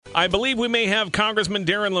I believe we may have Congressman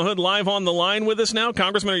Darin LaHood live on the line with us now.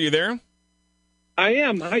 Congressman, are you there? I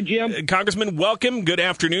am. Hi, Jim. Congressman, welcome. Good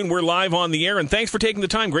afternoon. We're live on the air, and thanks for taking the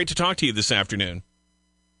time. Great to talk to you this afternoon.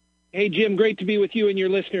 Hey, Jim, great to be with you and your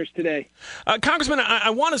listeners today. Congressman, I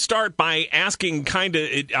want to start by asking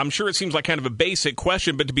I'm sure it seems like kind of a basic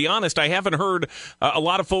question, but to be honest, I haven't heard a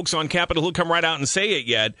lot of folks on Capitol Hill come right out and say it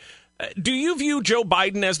yet. Do you view Joe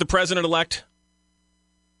Biden as the president-elect?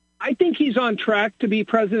 I think he's on track to be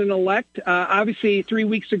president-elect. Obviously, 3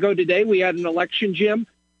 weeks ago today, we had an election, Jim.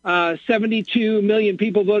 72 million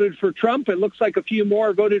people voted for Trump. It looks like a few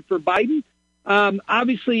more voted for Biden.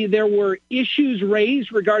 Obviously, there were issues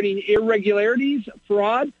raised regarding irregularities,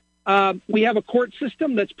 fraud. We have a court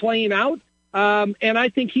system that's playing out, and I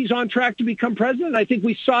think he's on track to become president. I think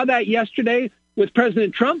we saw that yesterday with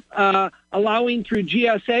President Trump, allowing through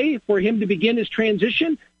GSA for him to begin his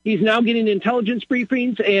transition. He's now getting intelligence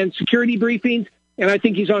briefings and security briefings, and I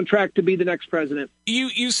think he's on track to be the next president.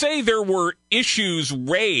 You say there were issues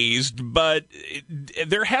raised, but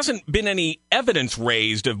there hasn't been any evidence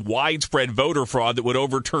raised of widespread voter fraud that would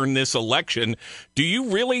overturn this election. Do you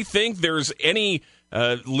really think there's any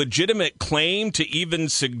legitimate claim to even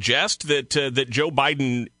suggest that Joe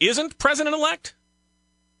Biden isn't president-elect?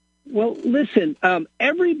 Well, listen,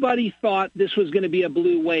 everybody thought this was going to be a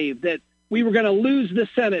blue wave, that we were going to lose the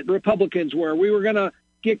Senate, Republicans were. We were going to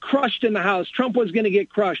get crushed in the House. Trump was going to get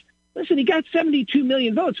crushed. Listen, he got 72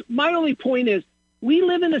 million votes. My only point is we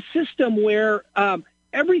live in a system where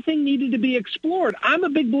everything needed to be explored. I'm a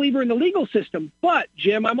big believer in the legal system, but,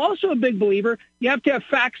 Jim, I'm also a big believer you have to have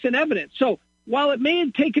facts and evidence. So while it may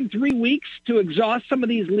have taken 3 weeks to exhaust some of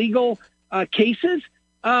these legal cases,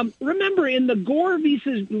 remember, in the Gore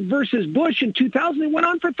versus Bush in 2000, it went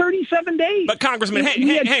on for 37 days. But, Congressman,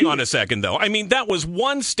 hang on a second, though. I mean, that was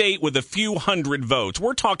one state with a few hundred votes.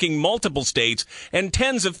 We're talking multiple states and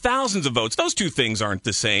tens of thousands of votes. Those two things aren't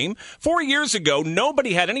the same. 4 years ago,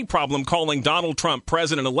 nobody had any problem calling Donald Trump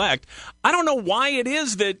president-elect. I don't know why it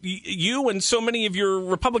is that you and so many of your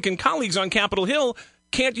Republican colleagues on Capitol Hill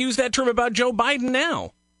can't use that term about Joe Biden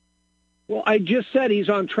now. Well, I just said he's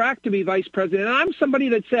on track to be vice president. And I'm somebody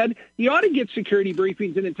that said he ought to get security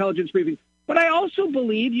briefings and intelligence briefings. But I also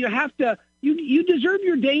believe you have to, you deserve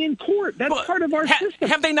your day in court. That's part of our system.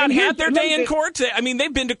 Have they not had their day in court? I mean,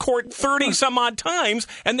 they've been to court 30 some odd times,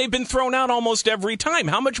 and they've been thrown out almost every time.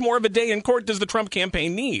 How much more of a day in court does the Trump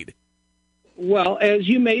campaign need? Well, as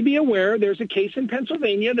you may be aware, there's a case in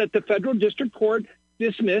Pennsylvania that the federal district court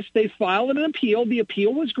dismissed. They filed an appeal. The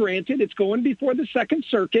appeal was granted. It's going before the Second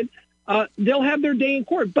Circuit. They'll have their day in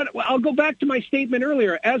court. But I'll go back to my statement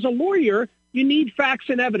earlier. As a lawyer, you need facts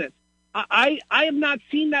and evidence. I have not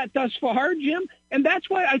seen that thus far, Jim, and that's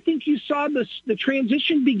why I think you saw the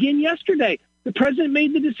transition begin yesterday. The president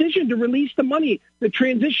made the decision to release the money. The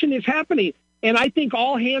transition is happening, and I think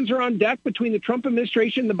all hands are on deck between the Trump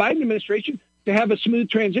administration and the Biden administration to have a smooth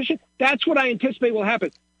transition. That's what I anticipate will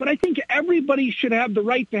happen. But I think everybody should have the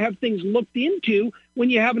right to have things looked into when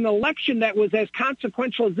you have an election that was as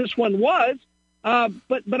consequential as this one was.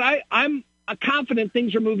 But I'm confident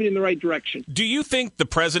things are moving in the right direction. Do you think the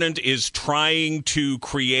president is trying to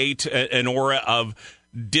create an aura of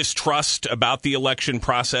distrust about the election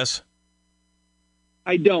process?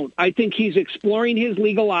 I don't. I think he's exploring his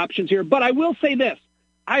legal options here. But I will say this.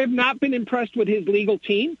 I have not been impressed with his legal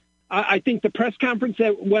team. I think the press conference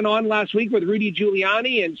that went on last week with Rudy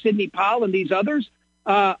Giuliani and Sidney Powell and these others,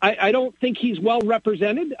 I don't think he's well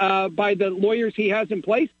represented by the lawyers he has in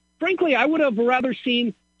place. Frankly, I would have rather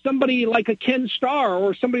seen somebody like a Ken Starr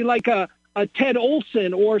or somebody like a Ted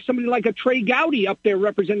Olson or somebody like a Trey Gowdy up there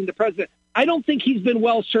representing the president. I don't think he's been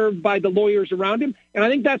well served by the lawyers around him, and I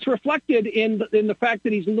think that's reflected in the fact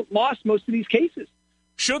that he's lost most of these cases.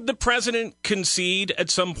 Should the president concede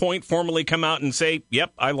at some point, formally come out and say,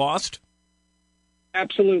 yep, I lost?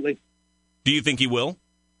 Absolutely. Do you think he will?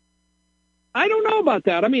 I don't know about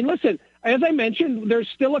that. I mean, listen, as I mentioned, there's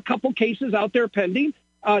still a couple cases out there pending.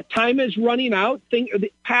 Time is running out.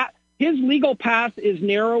 His legal path is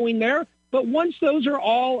narrowing there. But once those are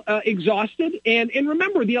all exhausted, and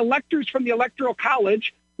remember, the electors from the Electoral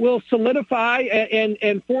College will solidify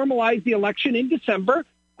and formalize the election in December.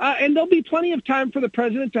 And there'll be plenty of time for the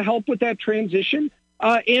president to help with that transition.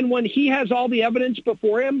 And when he has all the evidence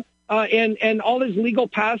before him and all his legal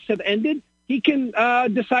paths have ended, he can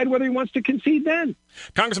decide whether he wants to concede then.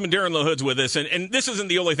 Congressman Darin LaHood's with us, and this isn't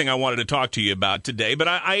the only thing I wanted to talk to you about today, but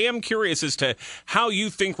I am curious as to how you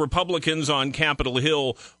think Republicans on Capitol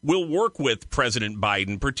Hill will work with President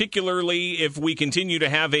Biden, particularly if we continue to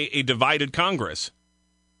have a divided Congress.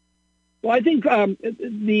 Well, I think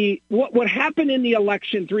what happened in the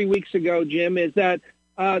election 3 weeks ago, Jim, is that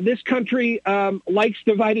this country likes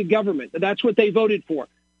divided government. That's what they voted for.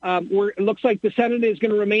 It looks like the Senate is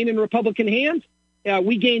going to remain in Republican hands.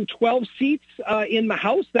 We gained 12 seats in the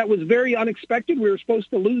House. That was very unexpected. We were supposed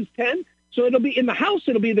to lose 10. So it'll be in the House.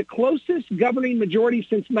 It'll be the closest governing majority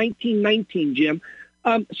since 1919, Jim.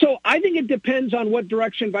 So I think it depends on what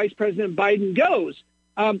direction Vice President Biden goes.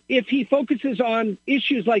 If he focuses on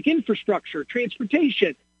issues like infrastructure, transportation,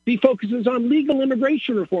 if he focuses on legal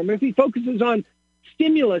immigration reform, if he focuses on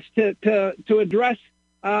stimulus to address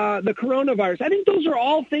the coronavirus, I think those are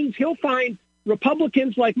all things he'll find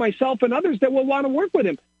Republicans like myself and others that will want to work with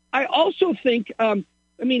him. I also think,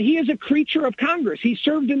 he is a creature of Congress. He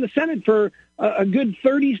served in the Senate for a good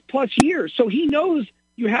 30-plus years, so he knows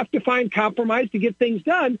you have to find compromise to get things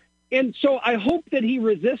done. And so I hope that he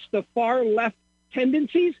resists the far-left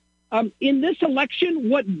tendencies. In this election,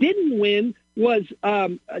 what didn't win was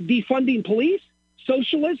defunding police,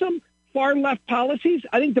 socialism, far-left policies.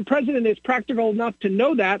 I think the president is practical enough to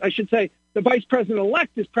know that. I should say the vice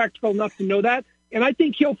president-elect is practical enough to know that. And I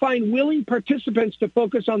think he'll find willing participants to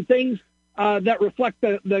focus on things that reflect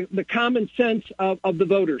the common sense of the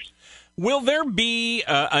voters. Will there be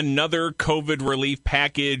another COVID relief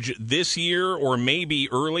package this year or maybe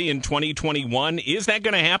early in 2021? Is that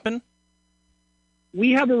going to happen?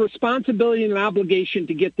 We have a responsibility and an obligation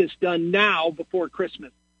to get this done now before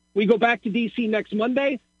Christmas. We go back to D.C. next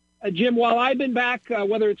Monday. Jim, while I've been back,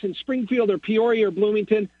 whether it's in Springfield or Peoria or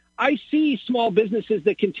Bloomington, I see small businesses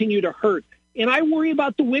that continue to hurt. And I worry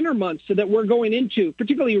about the winter months that we're going into,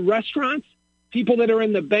 particularly restaurants, people that are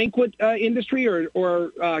in the banquet industry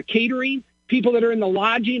or catering, people that are in the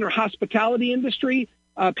lodging or hospitality industry,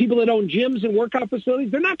 people that own gyms and workout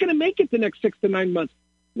facilities. They're not going to make it the next 6 to 9 months.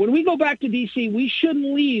 When we go back to D.C., we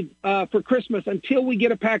shouldn't leave for Christmas until we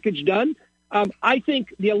get a package done. I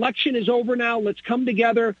think the election is over now. Let's come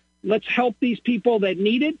together. Let's help these people that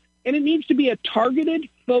need it. And it needs to be a targeted,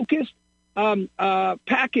 focused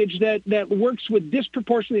package that works with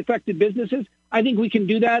disproportionately affected businesses. I think we can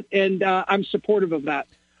do that, and I'm supportive of that.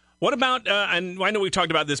 What about, and I know we've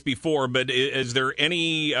talked about this before, but is there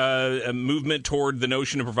any movement toward the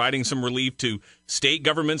notion of providing some relief to state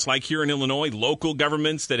governments like here in Illinois, local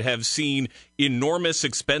governments that have seen enormous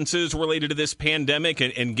expenses related to this pandemic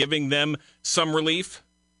and giving them some relief?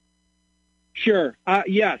 Sure.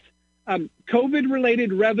 Yes.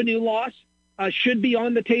 COVID-related revenue loss should be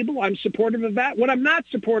on the table. I'm supportive of that. What I'm not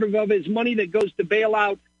supportive of is money that goes to bail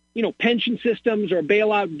out, pension systems or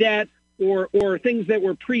bail out debt or things that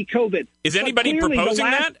were pre-COVID. Is anybody proposing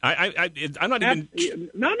that? I'm not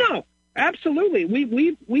even. No, absolutely.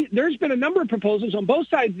 We there's been a number of proposals on both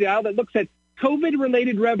sides of the aisle that looks at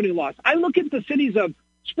COVID-related revenue loss. I look at the cities of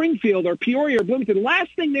Springfield or Peoria or Bloomington. The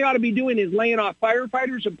last thing they ought to be doing is laying off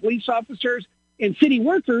firefighters and police officers and city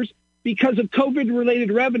workers because of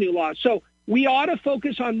COVID-related revenue loss. So we ought to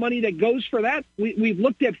focus on money that goes for that. We've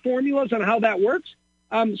looked at formulas on how that works.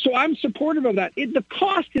 So I'm supportive of that. The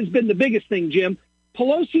cost has been the biggest thing, Jim.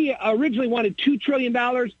 Pelosi originally wanted $2 trillion.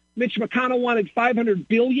 Mitch McConnell wanted $500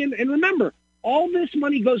 billion. And remember, all this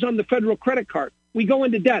money goes on the federal credit card. We go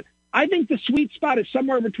into debt. I think the sweet spot is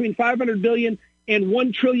somewhere between $500 billion and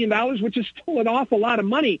 $1 trillion, which is still an awful lot of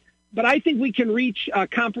money. But I think we can reach a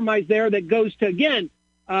compromise there that goes to, again,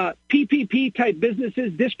 PPP-type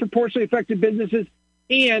businesses, disproportionately affected businesses,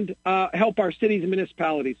 and help our cities and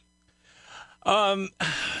municipalities.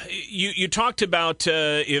 You talked about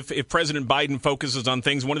if President Biden focuses on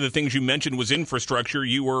things. One of the things you mentioned was infrastructure.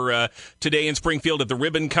 You were today in Springfield at the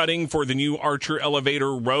ribbon cutting for the new Archer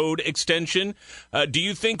Elevator Road extension. Do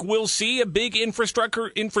you think we'll see a big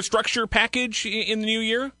infrastructure package in the new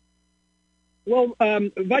year? Well,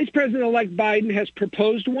 Vice President-elect Biden has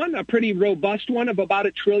proposed one, a pretty robust one of about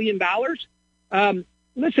 $1 trillion.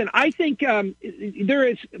 Listen, I think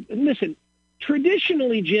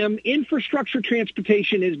traditionally, Jim, infrastructure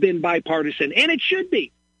transportation has been bipartisan, and it should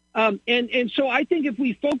be. And so I think if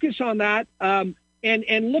we focus on that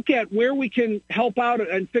and look at where we can help out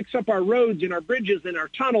and fix up our roads and our bridges and our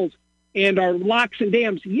tunnels and our locks and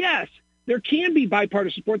dams, yes, there can be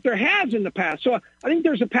bipartisan support. There has in the past. So I think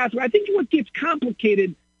there's a pathway. I think what gets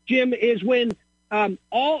complicated, Jim, is when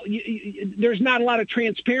there's not a lot of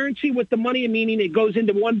transparency with the money, meaning it goes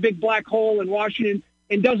into one big black hole in Washington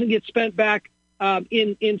and doesn't get spent back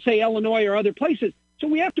in, say, Illinois or other places. So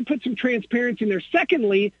we have to put some transparency in there.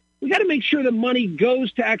 Secondly, we got to make sure the money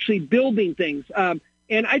goes to actually building things.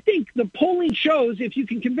 And I think the polling shows if you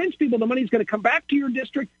can convince people the money's going to come back to your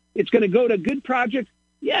district, it's going to go to good projects,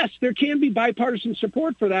 yes, there can be bipartisan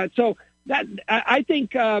support for that. So that I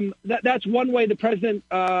think that's one way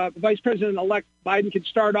the Vice President-elect Biden could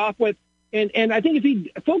start off with. And I think if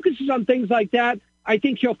he focuses on things like that, I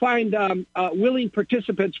think he'll find willing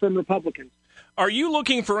participants from Republicans. Are you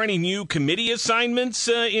looking for any new committee assignments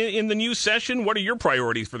in the new session? What are your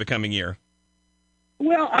priorities for the coming year?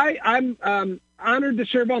 Well, I'm honored to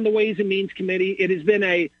serve on the Ways and Means Committee. It has been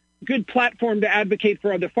a good platform to advocate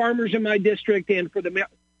for the farmers in my district and for the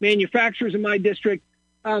manufacturers in my district.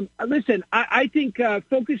 Listen, I think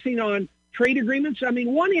focusing on trade agreements, I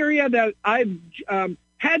mean, one area that I've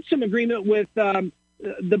had some agreement with the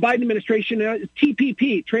Biden administration,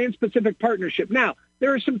 TPP, Trans-Pacific Partnership. Now,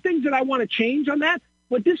 there are some things that I want to change on that,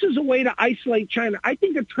 but this is a way to isolate China. I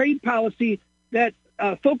think a trade policy that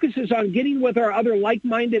focuses on getting with our other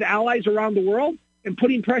like-minded allies around the world and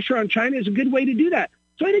putting pressure on China is a good way to do that.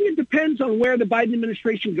 So I think it depends on where the Biden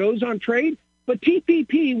administration goes on trade, but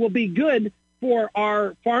TPP will be good for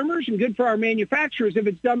our farmers and good for our manufacturers if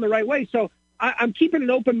it's done the right way. So I'm keeping an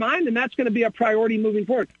open mind, and that's going to be a priority moving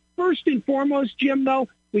forward. First and foremost, Jim, though,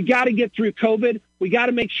 we got to get through COVID. We got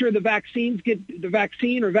to make sure the vaccines get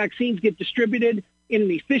distributed in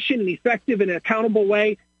an efficient and effective and accountable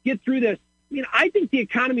way. Get through this. I mean, I think the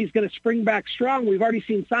economy is going to spring back strong. We've already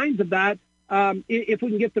seen signs of that. If we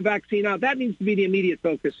can get the vaccine out, that needs to be the immediate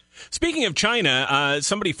focus. Speaking of China,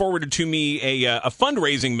 somebody forwarded to me a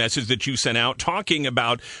fundraising message that you sent out talking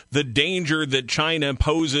about the danger that China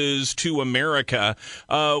poses to America.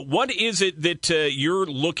 What is it that you're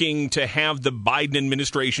looking to have the Biden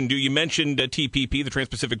administration do? You mentioned TPP, the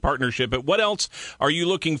Trans-Pacific Partnership, but what else are you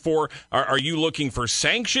looking for? Are you looking for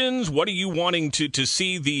sanctions? What are you wanting to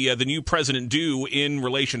see the new president do in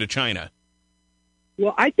relation to China?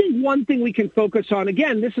 Well, I think one thing we can focus on,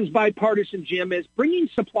 again, this is bipartisan, Jim, is bringing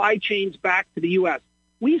supply chains back to the U.S.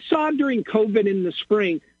 We saw during COVID in the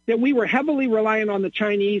spring that we were heavily reliant on the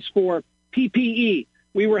Chinese for PPE.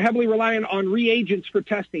 We were heavily reliant on reagents for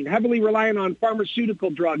testing, heavily reliant on pharmaceutical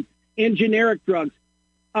drugs and generic drugs.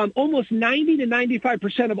 Almost 90 to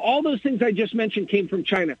 95% of all those things I just mentioned came from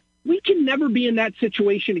China. We can never be in that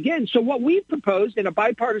situation again. So what we've proposed in a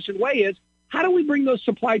bipartisan way is, how do we bring those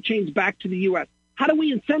supply chains back to the U.S.? How do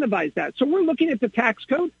we incentivize that? So we're looking at the tax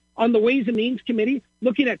code on the Ways and Means Committee,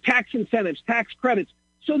 looking at tax incentives, tax credits,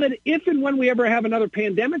 so that if and when we ever have another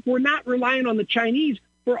pandemic, we're not relying on the Chinese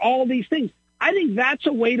for all these things. I think that's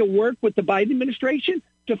a way to work with the Biden administration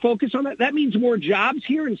to focus on that. That means more jobs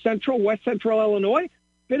here in West Central Illinois,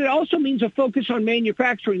 but it also means a focus on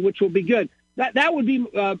manufacturing, which will be good. That would be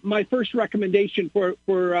my first recommendation for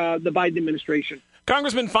the Biden administration.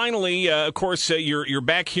 Congressman, finally, of course, you're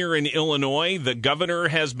back here in Illinois. The governor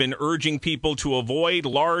has been urging people to avoid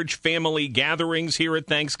large family gatherings here at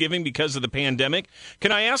Thanksgiving because of the pandemic.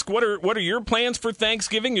 Can I ask, what are your plans for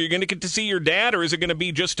Thanksgiving? Are you going to get to see your dad, or is it going to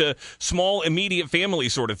be just a small, immediate family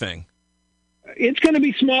sort of thing? It's going to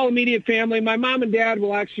be small, immediate family. My mom and dad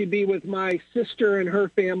will actually be with my sister and her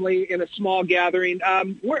family in a small gathering.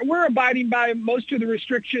 We're abiding by most of the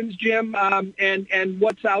restrictions, Jim, and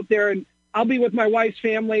what's out there. And I'll be with my wife's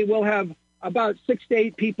family. We'll have about 6 to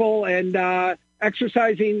 8 people and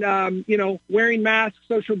exercising, wearing masks,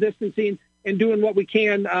 social distancing, and doing what we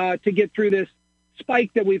can to get through this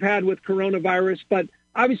spike that we've had with coronavirus. But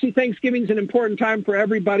obviously, Thanksgiving is an important time for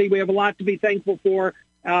everybody. We have a lot to be thankful for,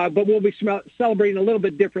 but we'll be celebrating a little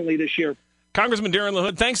bit differently this year. Congressman Darin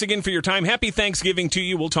LaHood, thanks again for your time. Happy Thanksgiving to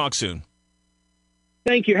you. We'll talk soon.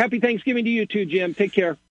 Thank you. Happy Thanksgiving to you too, Jim. Take care.